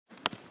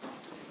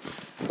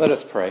Let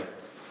us pray.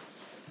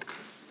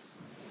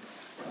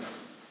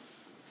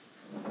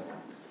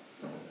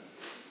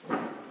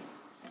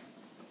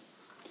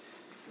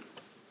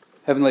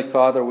 Heavenly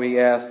Father, we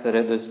ask that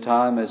at this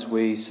time, as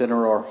we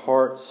center our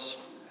hearts,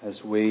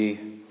 as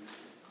we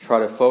try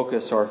to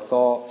focus our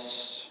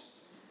thoughts,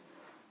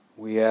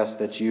 we ask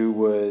that you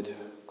would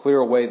clear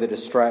away the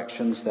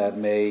distractions that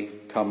may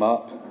come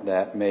up,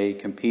 that may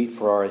compete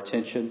for our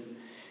attention.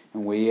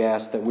 And we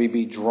ask that we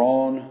be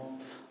drawn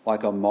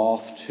like a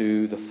moth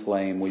to the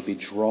flame. We be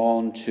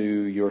drawn to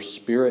your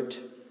Spirit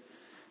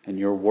and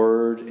your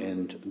Word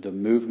and the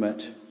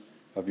movement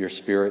of your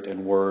Spirit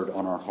and Word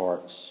on our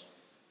hearts.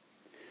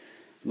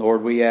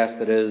 Lord, we ask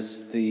that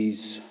as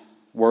these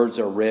words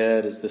are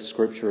read, as the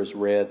Scripture is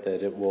read,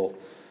 that it will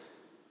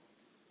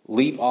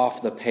leap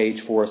off the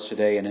page for us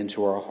today and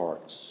into our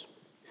hearts.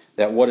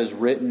 That what is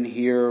written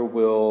here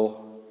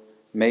will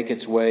make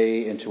its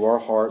way into our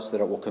hearts,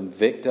 that it will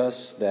convict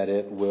us, that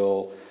it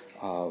will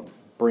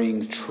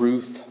bring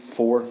truth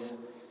forth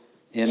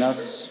in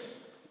us,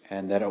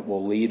 and that it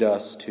will lead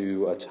us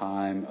to a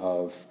time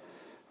of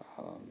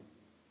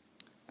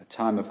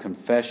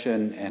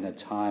confession and a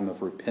time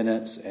of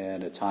repentance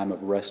and a time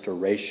of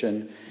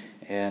restoration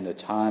and a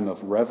time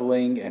of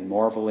reveling and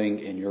marveling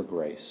in your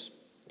grace.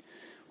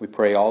 We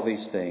pray all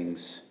these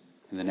things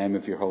in the name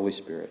of your Holy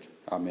Spirit.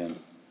 Amen.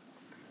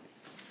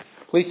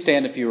 Please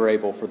stand if you are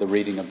able for the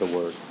reading of the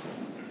Word.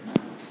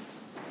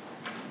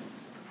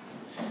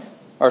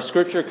 Our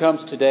scripture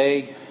comes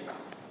today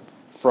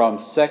from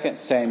 2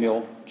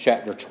 Samuel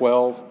chapter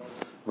 12,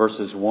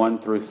 verses 1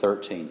 through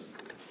 13.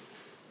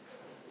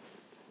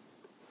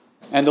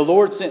 And the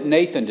Lord sent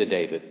Nathan to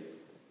David.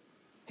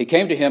 He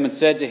came to him and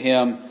said to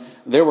him,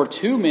 "There were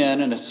two men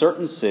in a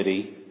certain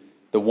city,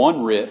 the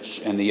one rich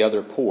and the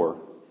other poor.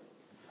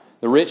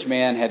 The rich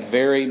man had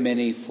very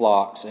many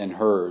flocks and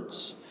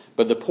herds,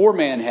 but the poor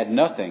man had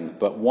nothing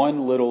but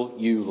one little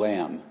ewe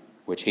lamb,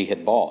 which he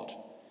had bought.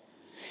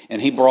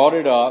 And he brought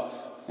it up,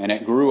 and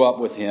it grew up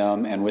with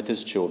him and with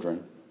his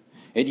children.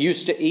 It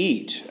used to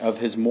eat of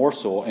his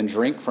morsel and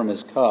drink from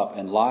his cup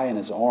and lie in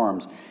his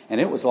arms, and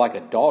it was like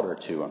a daughter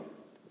to him.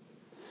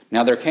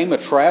 Now there came a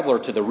traveler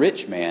to the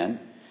rich man,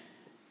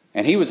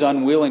 and he was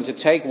unwilling to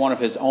take one of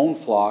his own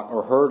flock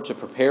or herd to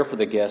prepare for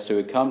the guest who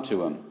had come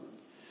to him.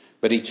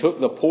 But he took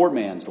the poor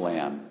man's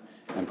lamb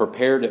and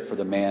prepared it for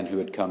the man who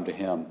had come to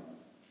him.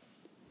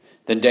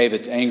 Then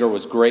David's anger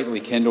was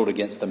greatly kindled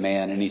against the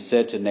man, and he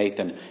said to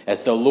Nathan,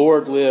 'As the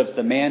Lord lives,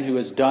 the man who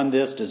has done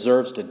this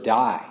deserves to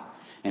die,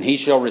 and he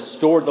shall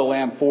restore the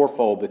lamb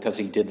fourfold because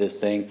he did this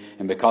thing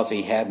and because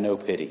he had no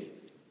pity.'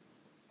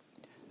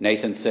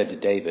 Nathan said to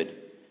David,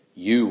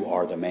 'You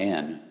are the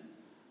man.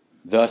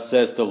 Thus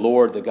says the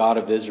Lord, the God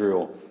of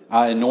Israel,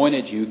 I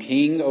anointed you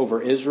king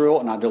over Israel,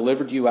 and I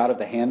delivered you out of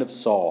the hand of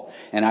Saul.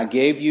 And I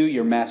gave you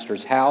your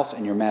master's house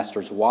and your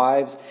master's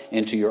wives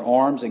into your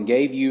arms, and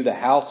gave you the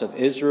house of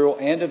Israel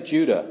and of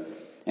Judah.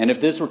 And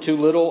if this were too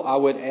little, I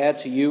would add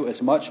to you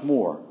as much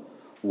more.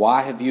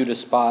 Why have you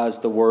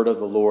despised the word of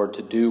the Lord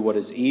to do what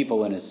is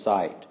evil in his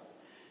sight?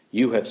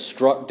 You have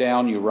struck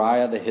down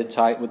Uriah the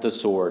Hittite with the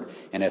sword,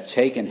 and have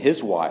taken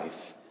his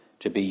wife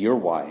to be your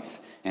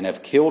wife, and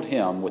have killed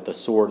him with the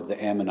sword of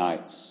the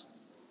Ammonites.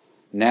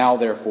 Now,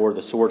 therefore,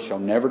 the sword shall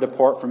never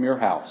depart from your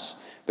house,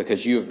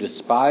 because you have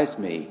despised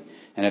me,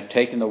 and have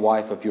taken the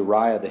wife of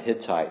Uriah the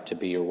Hittite to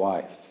be your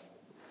wife.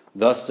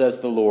 Thus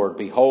says the Lord,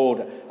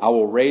 Behold, I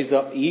will raise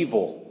up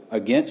evil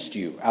against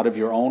you out of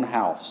your own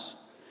house,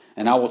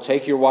 and I will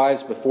take your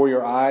wives before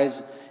your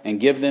eyes, and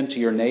give them to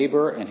your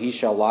neighbor, and he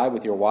shall lie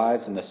with your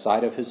wives in the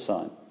sight of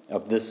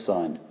this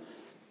son.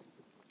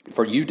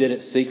 For you did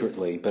it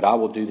secretly, but I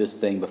will do this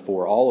thing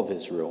before all of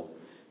Israel,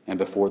 and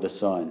before the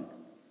sun.'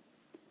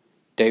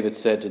 David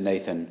said to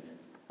Nathan,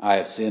 'I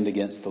have sinned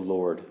against the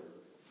Lord.'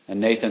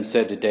 And Nathan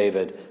said to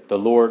David, 'The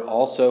Lord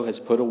also has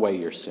put away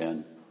your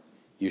sin.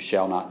 You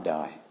shall not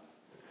die.'"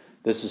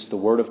 This is the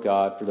word of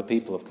God for the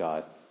people of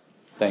God.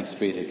 Thanks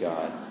be to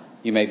God.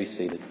 You may be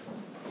seated.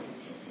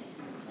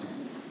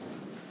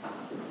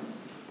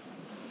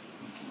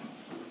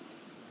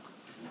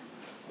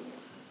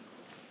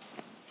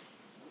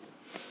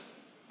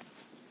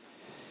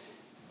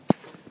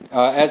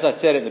 As I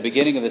said at the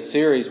beginning of the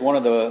series, one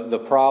of the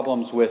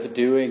problems with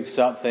doing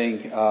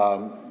something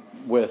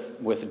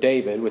with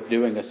David, with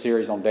doing a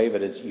series on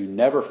David, is you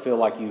never feel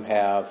like you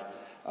have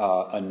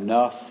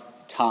enough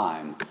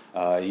time.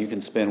 You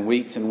can spend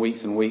weeks and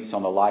weeks and weeks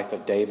on the life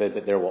of David,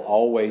 but there will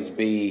always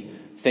be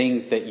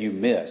things that you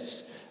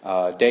miss.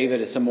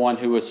 David is someone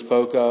who was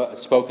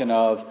spoken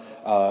of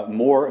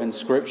more in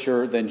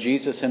Scripture than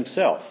Jesus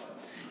himself.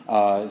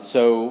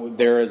 So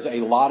there is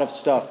a lot of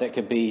stuff that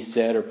could be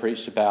said or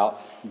preached about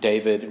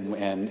David,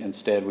 and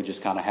instead we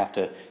just kind of have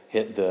to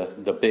hit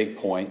the big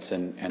points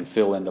and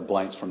fill in the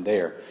blanks from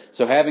there.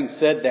 So having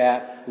said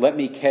that, let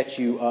me catch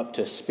you up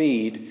to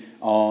speed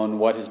on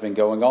what has been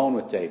going on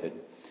with David.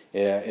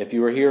 If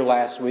you were here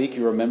last week,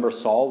 you remember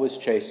Saul was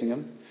chasing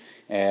him,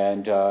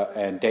 and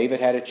David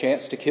had a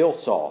chance to kill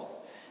Saul,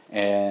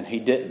 and he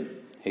didn't.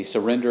 He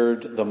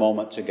surrendered the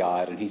moment to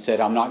God, and he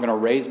said, I'm not going to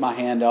raise my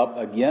hand up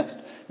against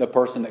the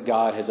person that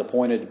God has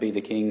appointed to be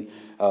the king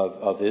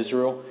of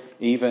Israel,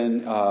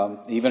 even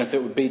if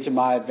it would be to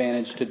my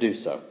advantage to do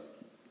so.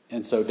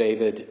 And so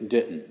David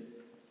didn't.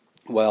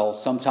 Well,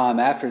 sometime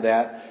after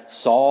that,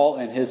 Saul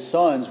and his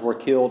sons were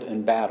killed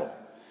in battle.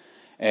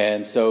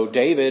 And so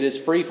David is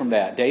free from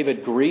that.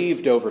 David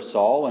grieved over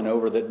Saul and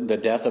over the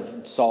death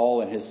of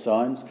Saul and his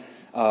sons,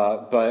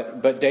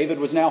 but David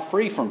was now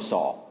free from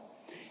Saul.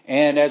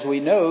 And as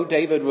we know,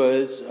 David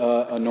was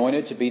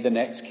anointed to be the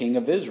next king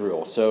of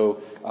Israel.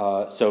 So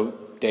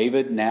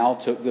David now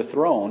took the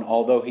throne,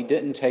 although he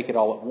didn't take it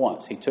all at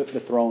once. He took the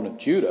throne of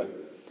Judah.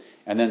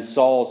 And then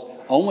Saul's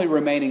only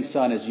remaining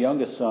son, his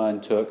youngest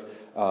son, took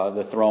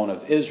the throne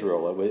of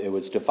Israel. It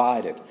was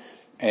divided.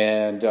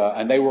 And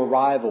they were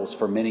rivals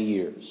for many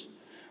years.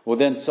 Well,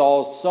 then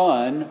Saul's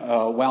son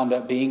wound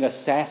up being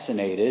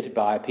assassinated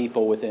by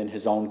people within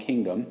his own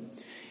kingdom.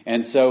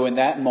 And so in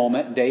that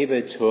moment,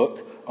 David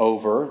took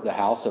over the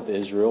house of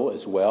Israel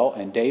as well,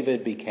 and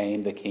David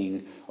became the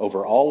king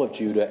over all of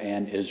Judah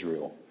and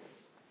Israel.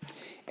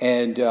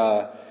 And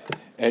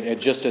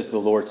just as the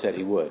Lord said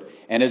he would.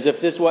 And as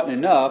if this wasn't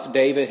enough,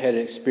 David had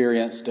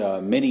experienced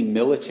many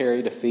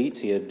military defeats.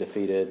 He had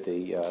defeated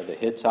the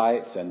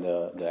Hittites and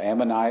the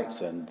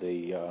Ammonites and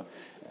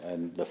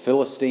the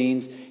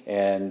Philistines.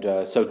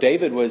 And so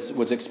David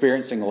was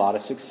experiencing a lot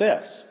of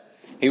success.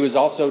 He was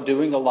also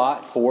doing a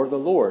lot for the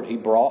Lord. He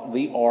brought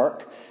the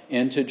ark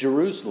into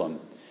Jerusalem.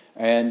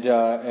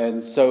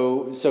 And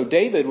so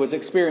David was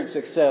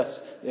experiencing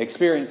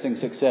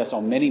success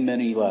on many,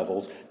 many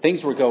levels.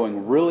 Things were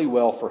going really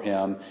well for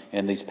him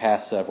in these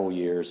past several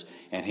years,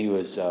 and he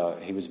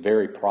was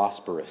very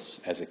prosperous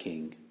as a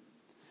king.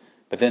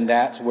 But then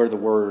that's where the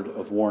word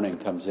of warning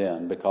comes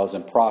in, because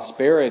in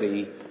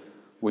prosperity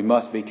we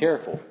must be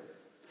careful.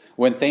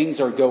 When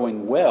things are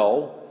going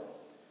well,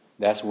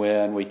 that's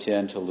when we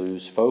tend to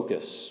lose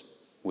focus.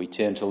 We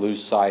tend to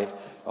lose sight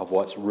of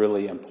what's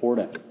really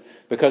important.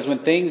 Because when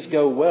things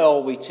go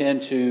well, we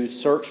tend to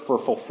search for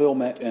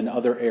fulfillment in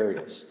other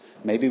areas.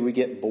 Maybe we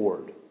get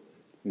bored.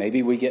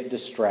 Maybe we get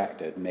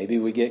distracted. Maybe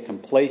we get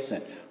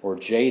complacent or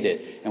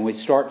jaded. And we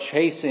start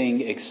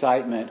chasing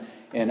excitement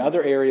in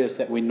other areas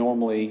that we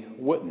normally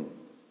wouldn't.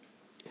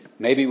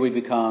 Maybe we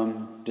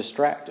become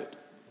distracted.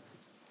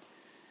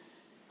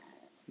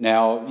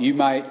 Now, you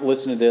might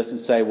listen to this and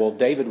say, well,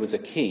 David was a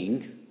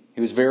king. He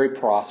was very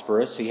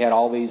prosperous. He had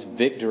all these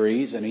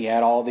victories and he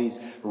had all these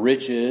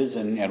riches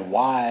and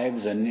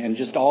wives and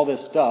just all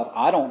this stuff.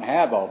 I don't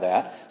have all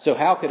that. So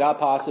how could I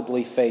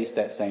possibly face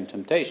that same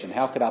temptation?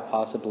 How could I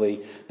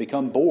possibly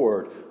become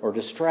bored or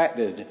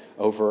distracted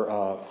over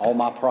all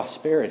my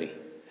prosperity?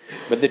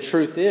 But the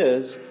truth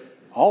is,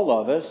 all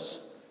of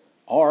us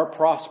are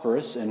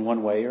prosperous in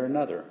one way or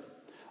another.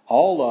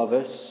 All of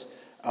us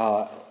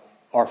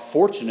are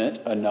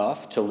fortunate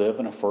enough to live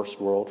in a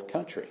first world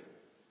country.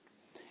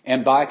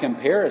 And by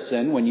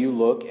comparison, when you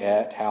look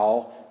at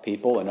how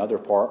people in other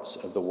parts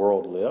of the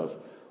world live,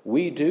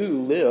 we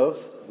do live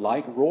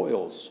like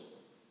royals.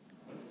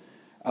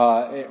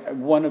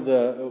 One of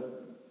the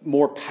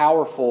more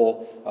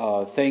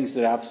powerful things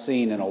that I've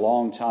seen in a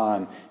long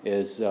time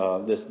is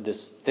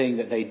this thing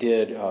that they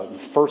did,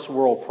 First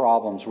World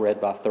Problems read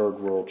by Third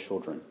World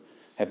Children.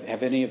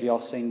 Have any of y'all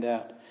seen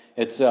that?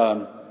 It's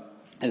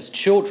as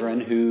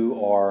children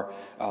who are,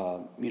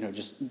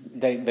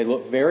 they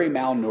look very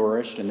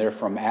malnourished, and they're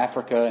from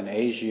Africa and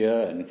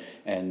Asia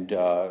and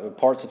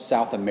parts of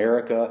South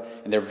America,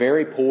 and they're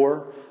very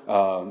poor.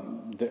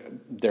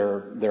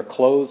 Their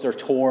clothes are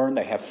torn.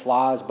 They have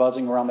flies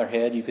buzzing around their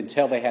head. You can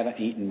tell they haven't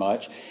eaten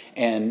much,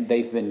 and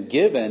they've been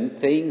given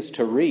things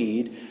to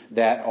read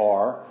that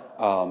are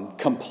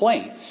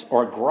complaints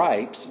or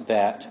gripes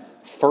that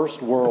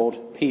first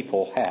world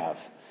people have.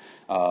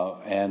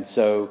 And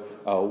so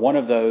one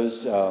of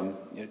those,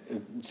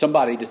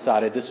 somebody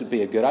decided this would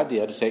be a good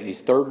idea to take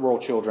these third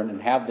world children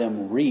and have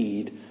them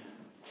read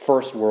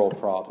first world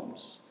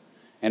problems.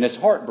 And it's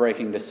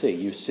heartbreaking to see.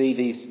 You see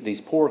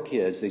these poor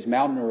kids, these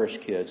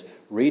malnourished kids,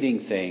 reading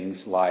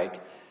things like,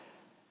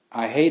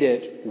 I hate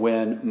it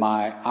when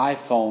my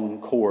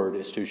iPhone cord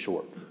is too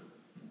short.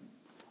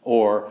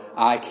 Or,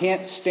 I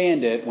can't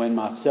stand it when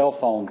my cell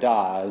phone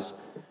dies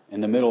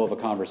in the middle of a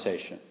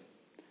conversation.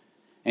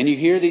 And you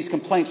hear these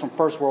complaints from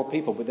first world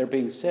people, but they're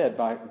being said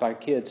by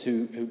kids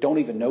who don't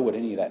even know what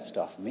any of that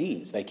stuff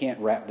means. They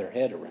can't wrap their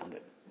head around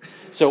it.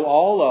 So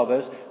all of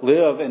us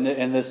live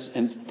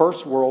in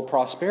first world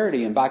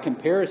prosperity, and by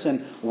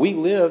comparison, we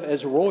live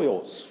as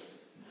royals.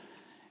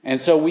 And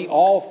so we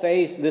all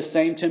face this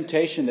same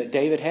temptation that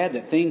David had,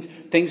 that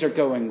things are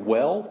going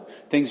well,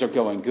 things are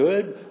going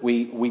good.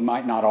 We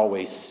might not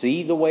always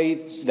see the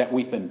ways that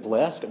we've been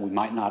blessed. We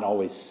might not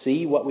always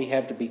see what we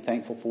have to be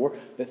thankful for,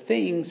 but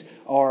things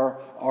are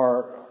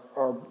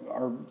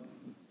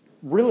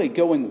really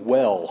going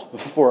well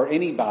for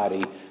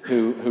anybody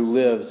who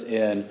lives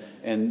in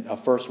a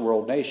first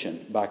world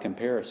nation by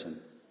comparison.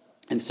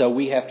 And so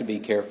we have to be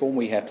careful, and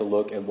we have to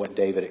look at what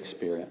David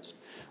experienced,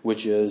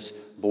 which is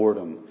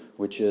boredom,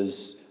 which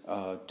is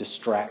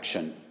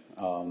distraction,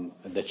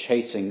 the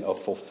chasing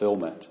of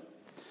fulfillment.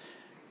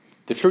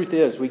 The truth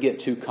is, we get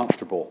too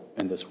comfortable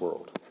in this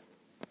world.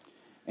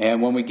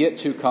 And when we get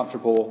too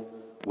comfortable,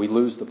 we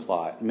lose the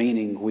plot,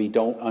 meaning we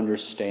don't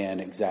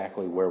understand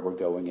exactly where we're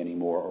going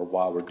anymore or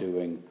why we're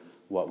doing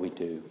what we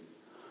do.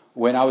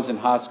 When I was in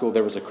high school,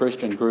 there was a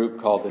Christian group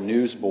called the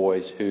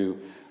Newsboys who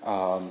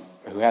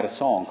had a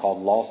song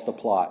called Lost the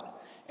Plot.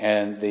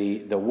 And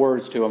the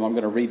words to them, I'm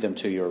going to read them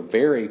to you, are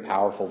very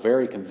powerful,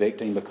 very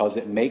convicting, because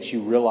it makes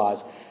you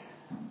realize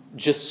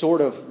just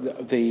sort of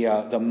the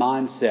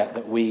mindset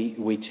that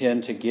we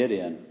tend to get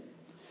in.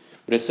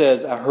 But it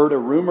says, I heard a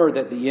rumor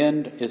that the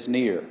end is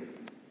near,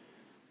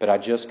 but I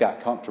just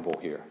got comfortable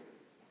here.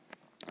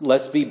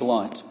 Let's be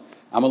blunt.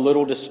 I'm a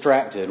little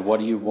distracted. What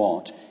do you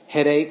want?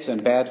 Headaches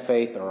and bad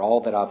faith are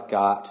all that I've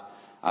got.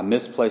 I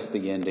misplaced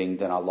the ending,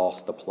 then I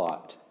lost the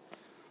plot.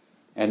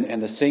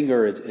 And the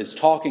singer is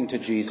talking to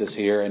Jesus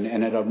here,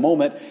 and at a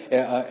moment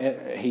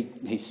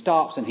he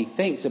stops and he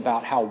thinks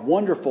about how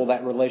wonderful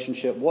that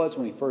relationship was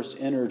when he first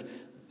entered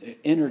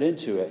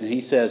into it. And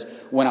he says,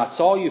 when I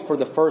saw you for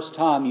the first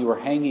time, you were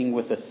hanging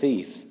with a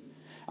thief.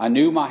 I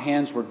knew my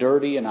hands were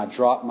dirty and I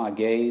dropped my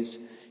gaze.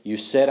 You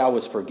said I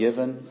was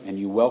forgiven and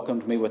you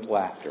welcomed me with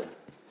laughter.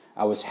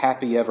 I was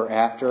happy ever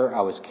after.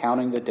 I was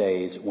counting the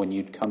days when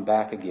you'd come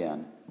back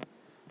again.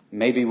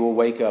 Maybe we'll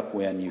wake up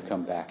when you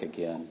come back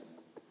again.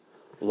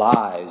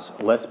 Lies,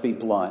 let's be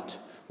blunt.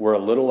 We're a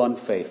little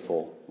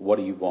unfaithful. What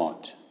do you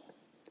want?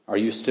 Are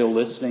you still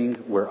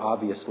listening? We're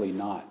obviously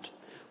not.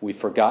 We've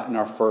forgotten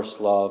our first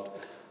love.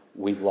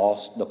 We've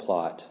lost the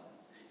plot.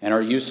 And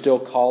are you still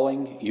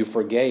calling? You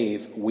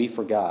forgave. We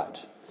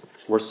forgot.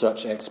 We're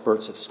such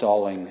experts at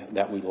stalling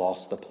that we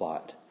lost the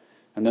plot.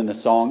 And then the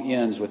song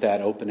ends with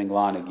that opening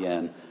line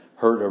again.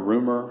 Heard a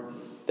rumor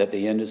that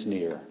the end is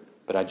near,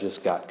 but I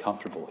just got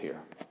comfortable here.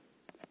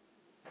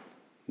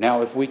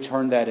 Now, if we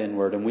turn that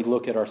inward and we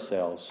look at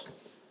ourselves,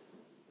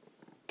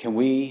 can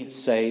we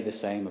say the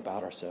same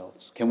about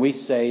ourselves? Can we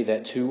say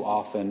that too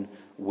often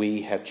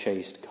we have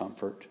chased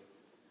comfort?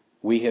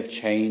 We have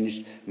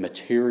changed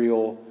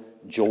material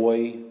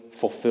joy,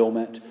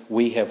 fulfillment.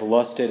 We have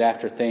lusted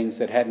after things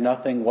that had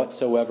nothing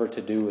whatsoever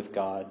to do with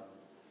God.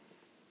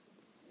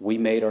 We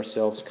made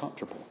ourselves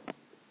comfortable.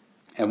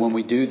 And when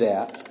we do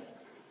that,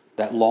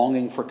 that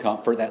longing for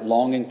comfort, that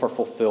longing for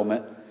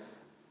fulfillment,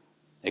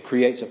 it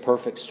creates a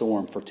perfect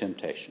storm for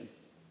temptation.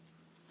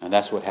 And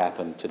that's what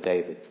happened to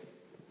David.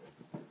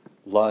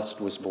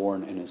 Lust was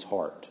born in his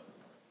heart.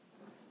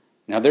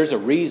 Now, there's a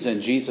reason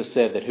Jesus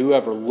said that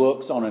whoever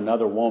looks on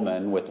another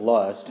woman with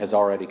lust has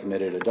already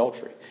committed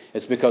adultery.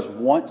 It's because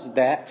once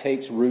that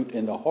takes root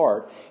in the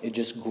heart, it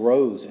just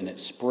grows and it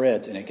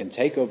spreads and it can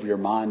take over your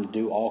mind to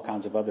do all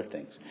kinds of other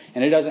things.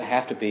 And it doesn't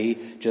have to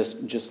be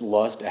just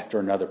lust after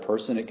another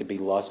person. It could be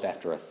lust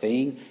after a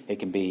thing. It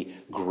can be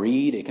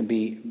greed. It can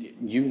be,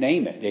 you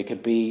name it. It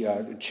could be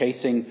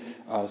chasing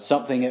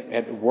something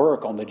at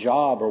work, on the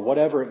job, or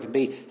whatever it can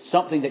be.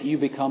 Something that you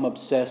become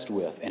obsessed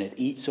with, and it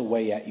eats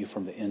away at you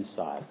from the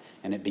inside,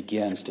 and it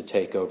begins to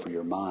take over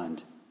your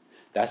mind.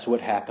 That's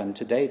what happened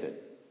to David.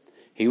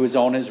 He was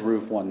on his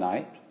roof one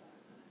night,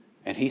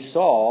 and he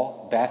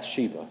saw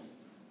Bathsheba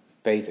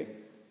bathing.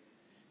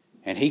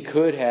 And he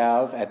could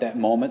have, at that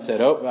moment,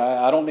 said, "Oh,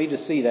 I don't need to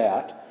see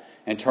that,"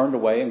 and turned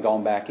away and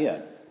gone back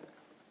in.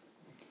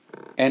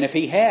 And if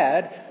he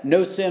had,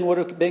 no sin would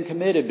have been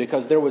committed,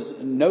 because there was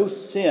no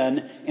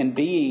sin in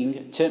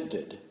being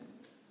tempted.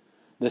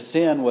 The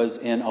sin was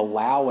in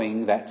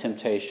allowing that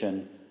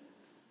temptation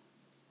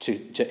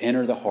to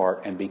enter the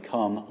heart and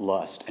become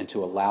lust, and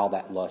to allow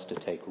that lust to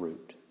take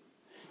root.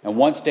 And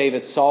once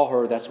David saw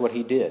her, that's what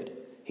he did.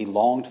 He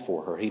longed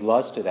for her. He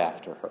lusted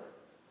after her.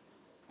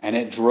 And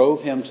it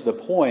drove him to the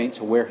point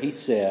where he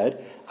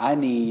said, I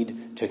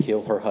need to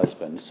kill her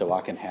husband so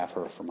I can have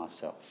her for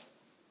myself.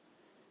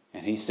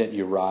 And he sent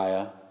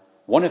Uriah,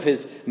 one of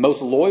his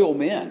most loyal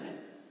men.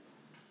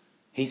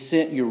 He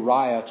sent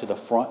Uriah to the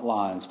front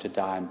lines to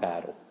die in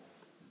battle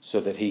so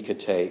that he could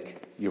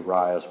take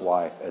Uriah's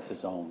wife as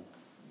his own.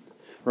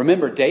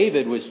 Remember,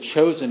 David was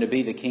chosen to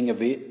be the king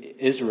of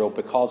Israel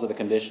because of the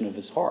condition of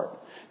his heart.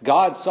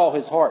 God saw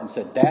his heart and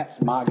said,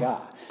 that's my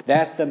guy.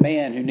 That's the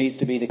man who needs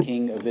to be the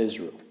king of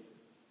Israel.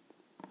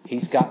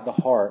 He's got the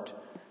heart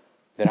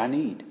that I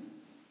need.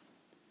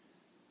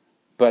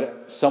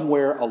 But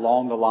somewhere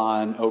along the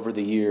line over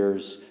the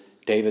years,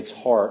 David's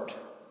heart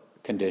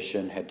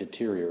condition had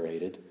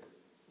deteriorated.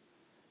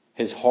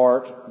 His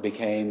heart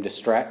became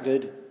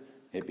distracted.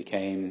 It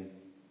became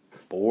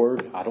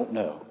bored. I don't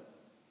know.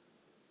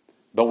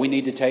 But we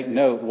need to take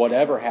note,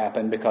 whatever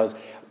happened, because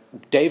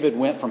David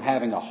went from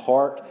having a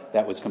heart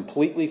that was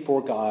completely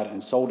for God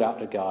and sold out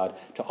to God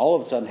to all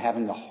of a sudden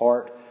having a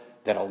heart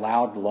that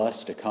allowed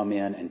lust to come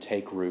in and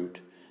take root.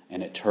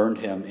 And it turned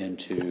him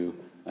into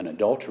an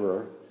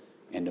adulterer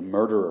and a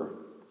murderer.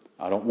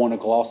 I don't want to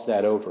gloss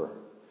that over.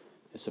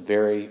 It's a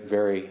very,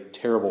 very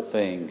terrible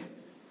thing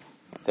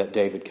that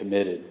David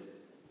committed.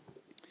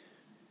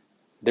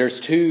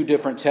 There's two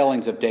different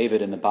tellings of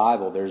David in the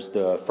Bible. There's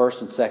the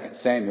 1st and 2nd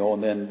Samuel,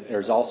 and then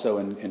there's also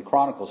in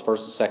Chronicles,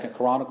 1st and 2nd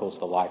Chronicles,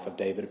 the life of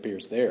David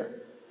appears there.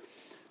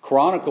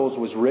 Chronicles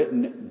was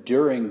written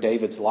during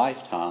David's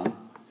lifetime,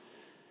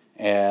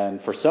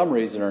 and for some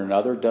reason or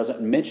another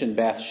doesn't mention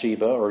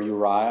Bathsheba or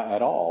Uriah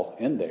at all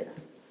in there.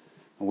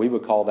 And we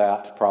would call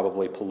that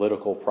probably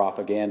political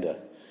propaganda.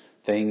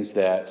 Things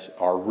that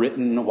are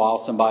written while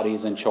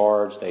somebody's in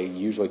charge, they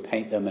usually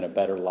paint them in a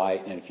better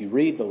light. And if you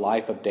read the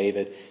life of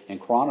David in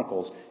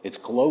Chronicles, it's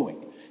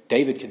glowing.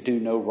 David could do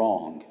no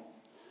wrong.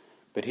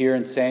 But here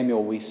in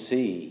Samuel, we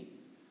see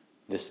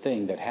this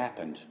thing that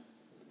happened.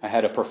 I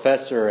had a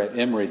professor at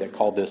Emory that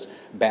called this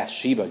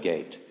Bathsheba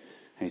Gate.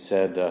 He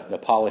said the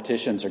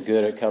politicians are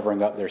good at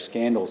covering up their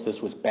scandals.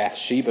 This was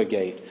Bathsheba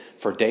Gate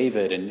for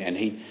David, and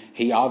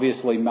he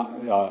obviously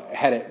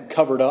had it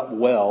covered up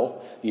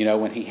well,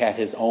 when he had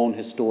his own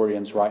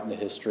historians writing the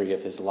history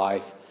of his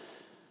life.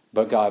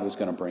 But God was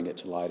going to bring it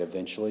to light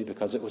eventually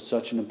because it was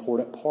such an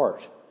important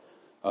part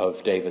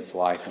of David's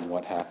life and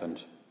what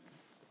happened.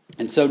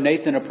 And so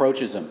Nathan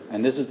approaches him,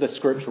 and this is the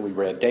scripture we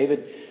read.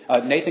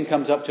 Nathan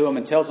comes up to him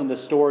and tells him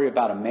this story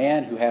about a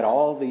man who had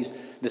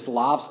this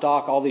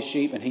livestock, all these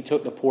sheep, and he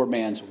took the poor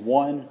man's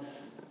one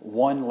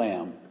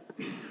lamb.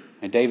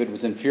 And David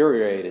was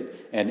infuriated,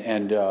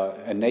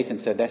 and Nathan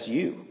said, "That's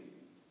you.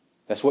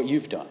 That's what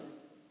you've done,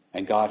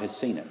 and God has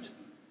seen it."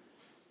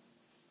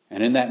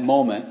 And in that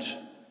moment,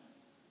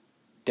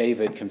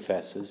 David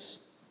confesses,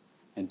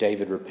 and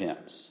David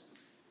repents.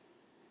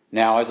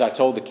 Now, as I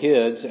told the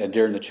kids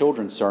during the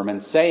children's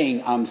sermon,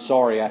 saying I'm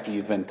sorry after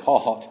you've been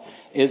caught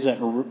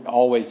isn't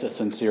always a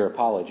sincere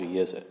apology,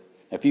 is it?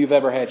 If you've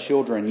ever had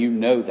children, you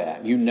know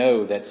that. You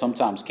know that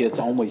sometimes kids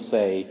only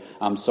say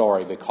I'm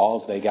sorry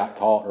because they got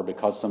caught or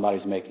because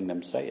somebody's making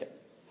them say it.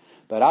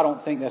 But I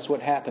don't think that's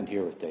what happened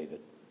here with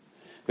David.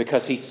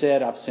 Because he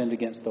said, I've sinned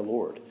against the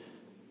Lord.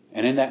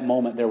 And in that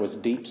moment there was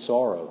deep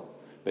sorrow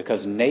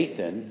because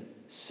Nathan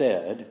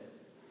said,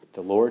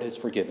 the Lord has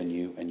forgiven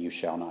you and you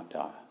shall not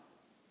die.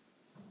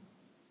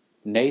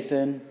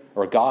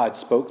 God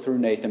spoke through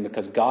Nathan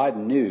because God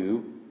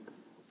knew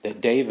that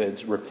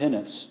David's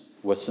repentance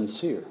was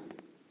sincere.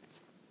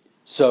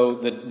 So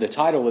the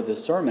title of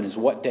this sermon is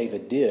What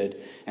David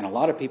Did. And a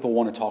lot of people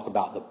want to talk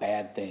about the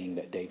bad thing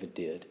that David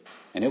did.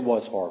 And it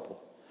was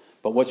horrible.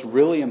 But what's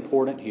really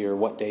important here,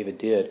 what David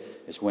did,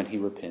 is when he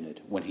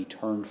repented, when he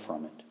turned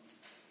from it.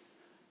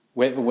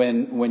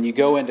 When you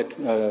go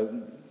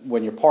into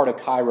when you're part of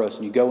Kairos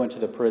and you go into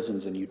the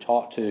prisons and you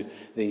talk to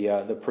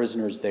the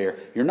prisoners there,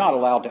 you're not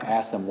allowed to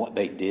ask them what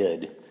they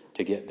did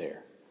to get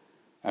there.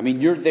 I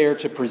mean, you're there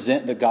to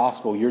present the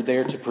gospel. You're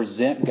there to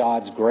present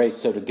God's grace.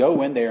 So to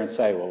go in there and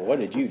say, well, what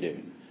did you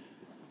do?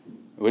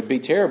 It would be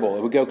terrible.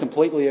 It would go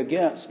completely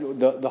against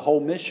the whole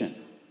mission.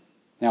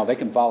 Now, they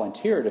can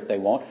volunteer it if they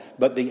want,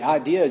 but the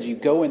idea is you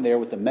go in there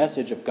with the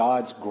message of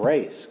God's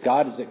grace.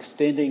 God is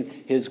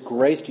extending His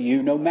grace to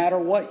you no matter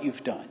what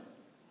you've done.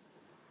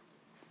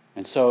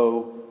 And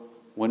so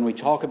when we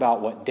talk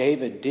about what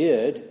David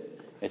did,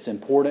 it's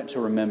important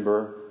to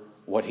remember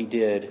what he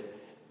did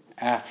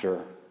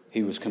after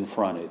he was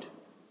confronted.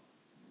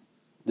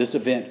 This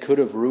event could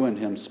have ruined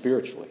him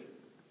spiritually,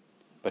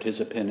 but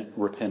his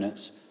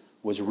repentance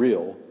was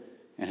real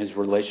and his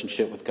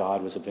relationship with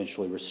God was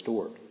eventually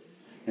restored.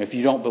 And if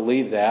you don't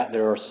believe that,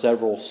 there are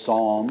several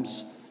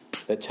Psalms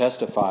that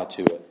testify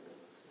to it.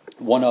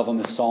 One of them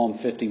is Psalm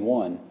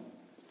 51.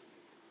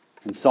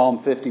 In Psalm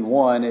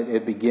 51,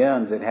 it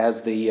begins. It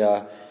has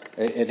the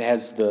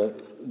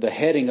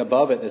heading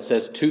above it that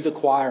says, "To the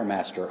choir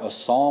master, a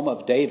psalm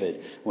of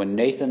David, when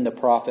Nathan the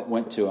prophet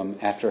went to him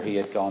after he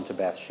had gone to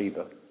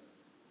Bathsheba."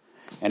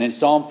 And in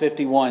Psalm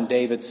 51,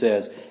 David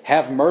says,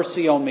 "Have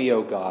mercy on me,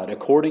 O God,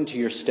 according to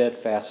your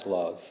steadfast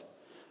love.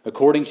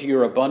 According to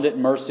your abundant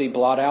mercy,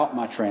 blot out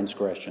my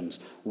transgressions.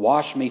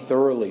 Wash me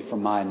thoroughly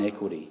from my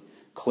iniquity.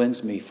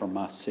 Cleanse me from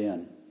my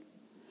sin.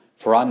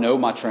 For I know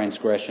my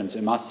transgressions,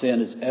 and my sin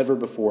is ever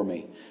before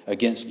me.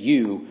 Against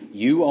you,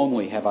 you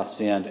only have I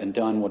sinned and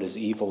done what is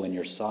evil in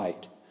your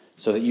sight,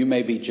 so that you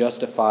may be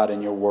justified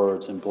in your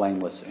words and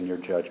blameless in your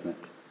judgment.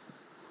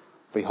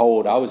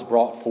 Behold, I was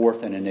brought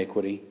forth in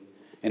iniquity,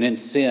 and in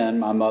sin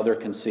my mother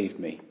conceived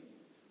me.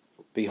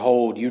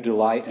 Behold, you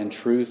delight in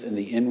truth in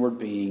the inward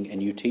being,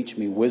 and you teach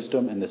me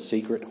wisdom in the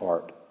secret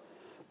heart.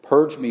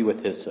 Purge me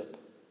with hyssop,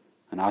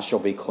 and I shall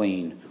be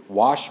clean.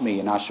 Wash me,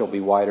 and I shall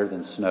be whiter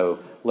than snow.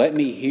 Let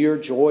me hear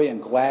joy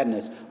and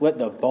gladness. Let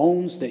the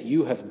bones that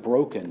you have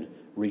broken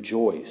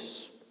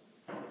rejoice.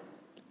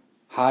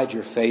 Hide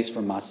your face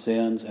from my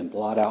sins and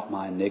blot out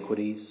my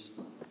iniquities.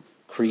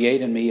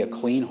 Create in me a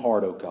clean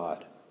heart, O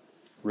God.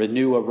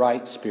 Renew a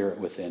right spirit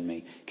within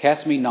me.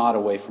 Cast me not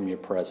away from your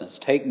presence.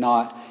 Take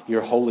not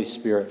your Holy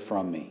Spirit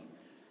from me.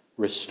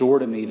 Restore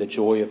to me the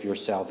joy of your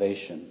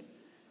salvation,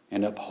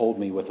 and uphold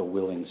me with a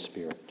willing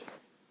spirit."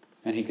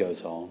 And he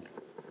goes on.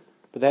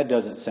 But that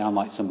doesn't sound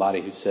like somebody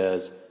who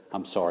says,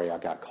 "I'm sorry I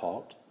got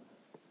caught."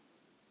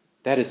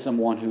 That is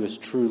someone who is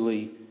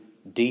truly,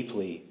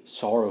 deeply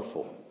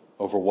sorrowful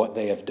over what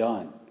they have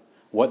done,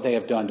 what they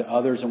have done to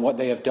others, and what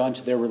they have done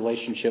to their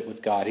relationship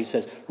with God. He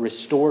says,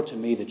 restore to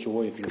me the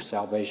joy of your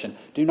salvation.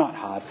 Do not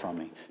hide from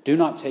me. Do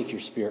not take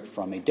your spirit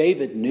from me.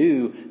 David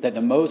knew that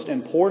the most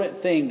important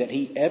thing that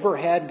he ever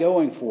had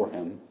going for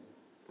him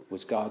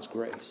was God's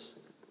grace,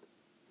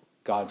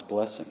 God's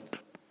blessing.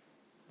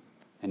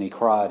 And he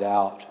cried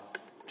out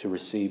to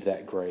receive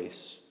that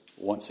grace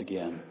once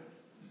again.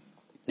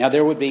 Now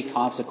there would be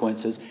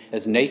consequences.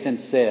 As Nathan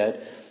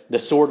said, the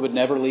sword would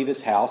never leave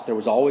his house. There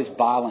was always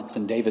violence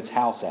in David's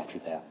house after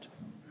that.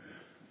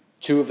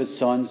 2 of his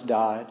sons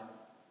died.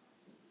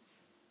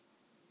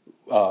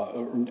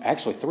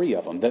 Actually 3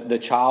 of them. The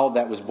child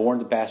that was born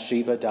to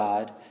Bathsheba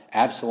died.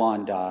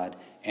 Absalom died.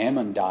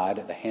 Ammon died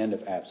at the hand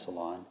of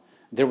Absalom.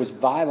 There was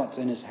violence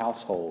in his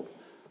household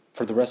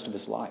for the rest of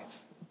his life.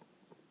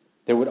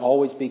 There would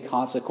always be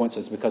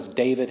consequences because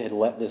David had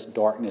let this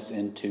darkness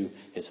into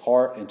his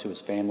heart, into his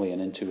family,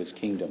 and into his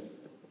kingdom.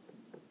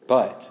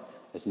 But,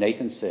 as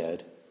Nathan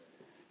said,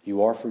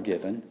 you are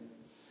forgiven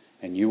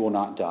and you will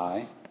not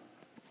die.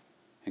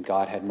 And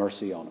God had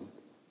mercy on him.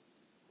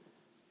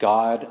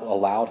 God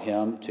allowed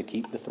him to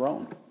keep the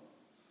throne.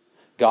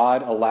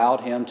 God allowed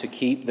him to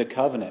keep the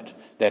covenant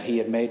that he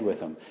had made with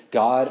him.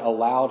 God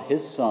allowed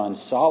his son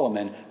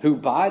Solomon, who,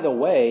 by the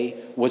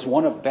way, was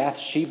one of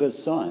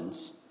Bathsheba's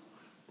sons.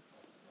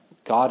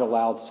 God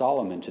allowed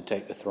Solomon to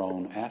take the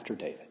throne after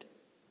David.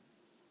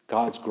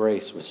 God's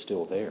grace was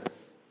still there.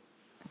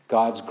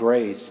 God's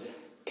grace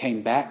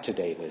came back to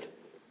David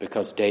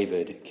because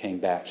David came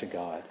back to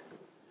God.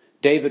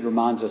 David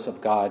reminds us of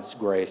God's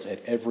grace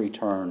at every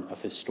turn of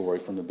his story,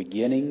 from the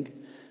beginning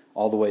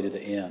all the way to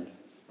the end.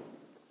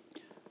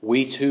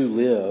 We too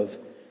live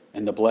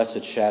in the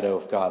blessed shadow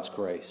of God's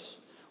grace.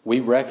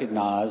 We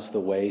recognize the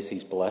ways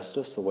he's blessed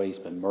us, the way he's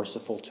been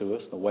merciful to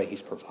us, the way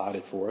he's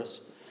provided for us.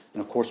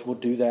 And of course, we'll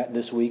do that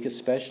this week,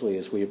 especially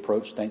as we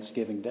approach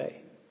Thanksgiving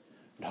Day.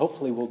 And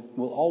hopefully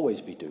we'll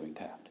always be doing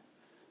that.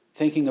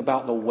 Thinking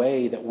about the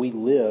way that we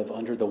live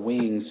under the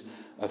wings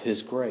of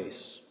his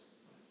grace.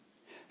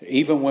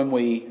 Even when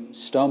we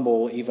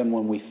stumble, even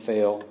when we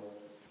fail,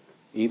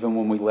 even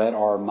when we let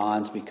our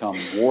minds become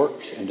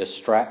warped and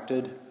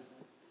distracted,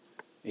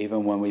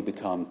 even when we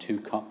become too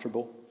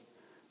comfortable,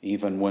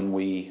 even when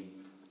we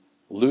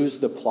lose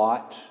the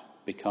plot,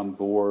 become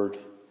bored,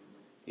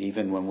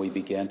 even when we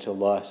begin to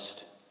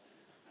lust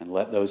and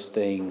let those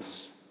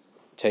things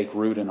take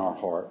root in our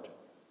heart,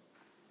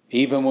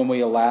 even when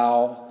we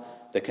allow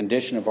the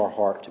condition of our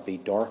heart to be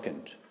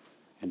darkened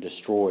and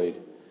destroyed,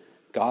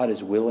 God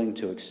is willing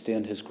to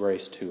extend his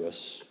grace to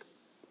us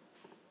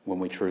when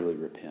we truly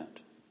repent.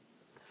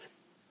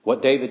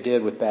 What David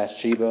did with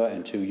Bathsheba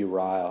and to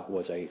Uriah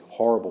was a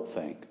horrible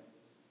thing,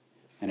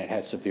 and it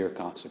had severe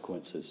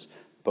consequences.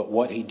 But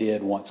what he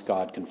did once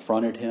God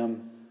confronted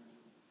him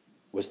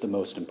was the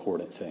most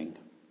important thing.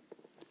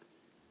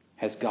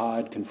 Has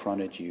God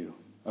confronted you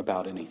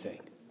about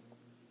anything?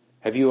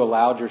 Have you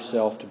allowed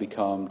yourself to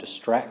become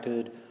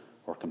distracted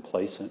or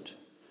complacent,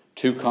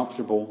 too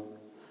comfortable?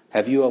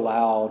 Have you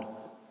allowed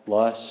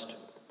lust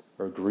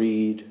or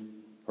greed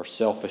or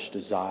selfish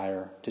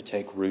desire to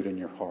take root in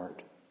your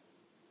heart?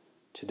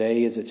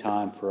 Today is a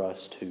time for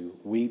us to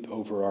weep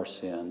over our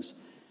sins,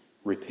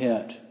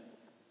 repent,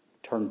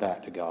 turn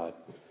back to God.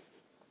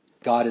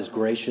 God is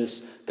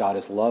gracious, God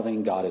is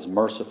loving, God is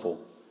merciful,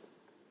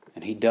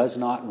 and he does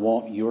not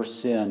want your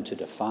sin to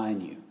define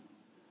you.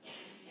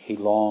 He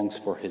longs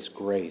for his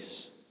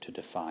grace to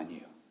define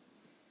you.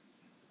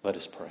 Let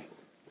us pray.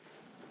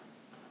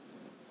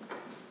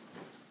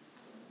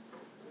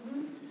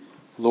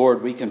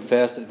 Lord, we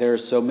confess that there are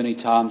so many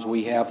times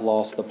we have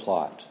lost the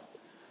plot,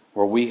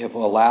 where we have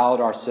allowed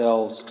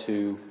ourselves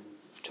to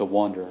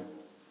wander,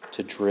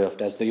 to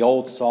drift. As the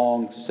old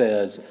song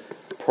says,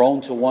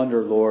 prone to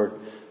wander, Lord,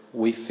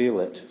 we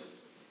feel it.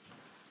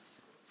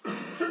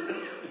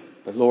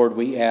 But Lord,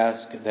 we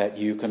ask that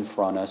you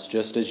confront us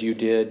just as you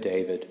did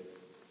David.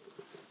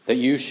 That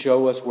you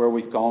show us where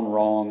we've gone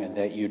wrong and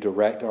that you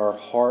direct our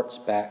hearts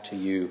back to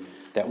you.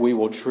 That we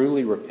will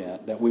truly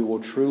repent. That we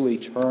will truly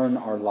turn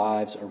our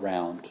lives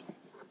around.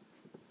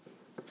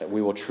 That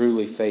we will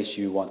truly face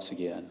you once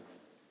again.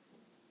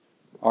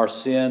 Our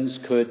sins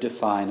could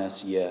define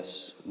us,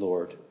 yes,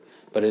 Lord.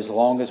 But as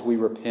long as we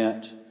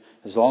repent,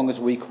 as long as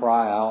we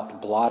cry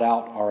out, blot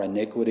out our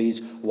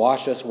iniquities,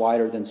 wash us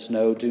whiter than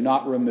snow, do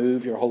not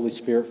remove your Holy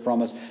Spirit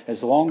from us,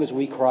 as long as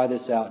we cry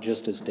this out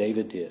just as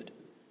David did,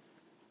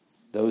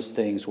 those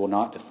things will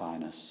not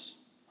define us.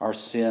 Our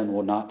sin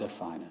will not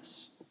define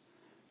us.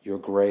 Your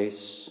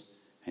grace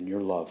and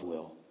your love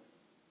will.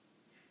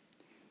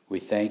 We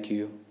thank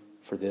you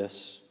for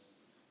this,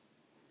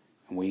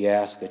 and we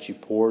ask that you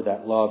pour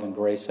that love and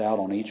grace out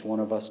on each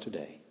one of us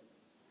today.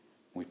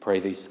 We pray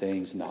these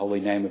things in the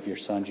holy name of your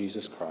Son,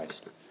 Jesus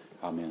Christ.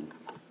 Amen.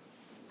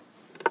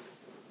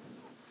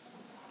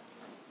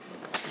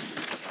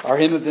 Our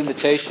hymn of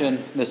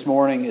invitation this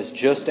morning is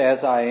Just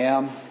As I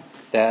Am.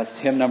 That's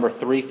hymn number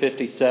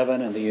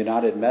 357 in the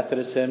United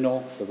Methodist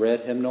hymnal, the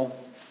red hymnal.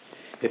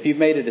 If you've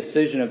made a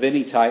decision of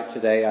any type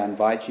today, I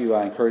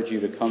encourage you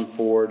to come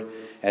forward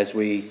as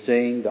we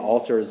sing. The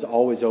altar is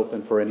always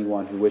open for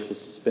anyone who wishes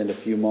to spend a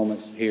few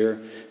moments here.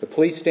 But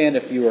please stand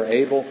if you are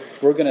able.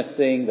 We're going to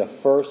sing the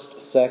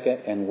first, second,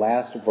 and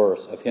last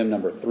verse of hymn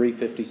number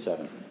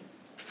 357.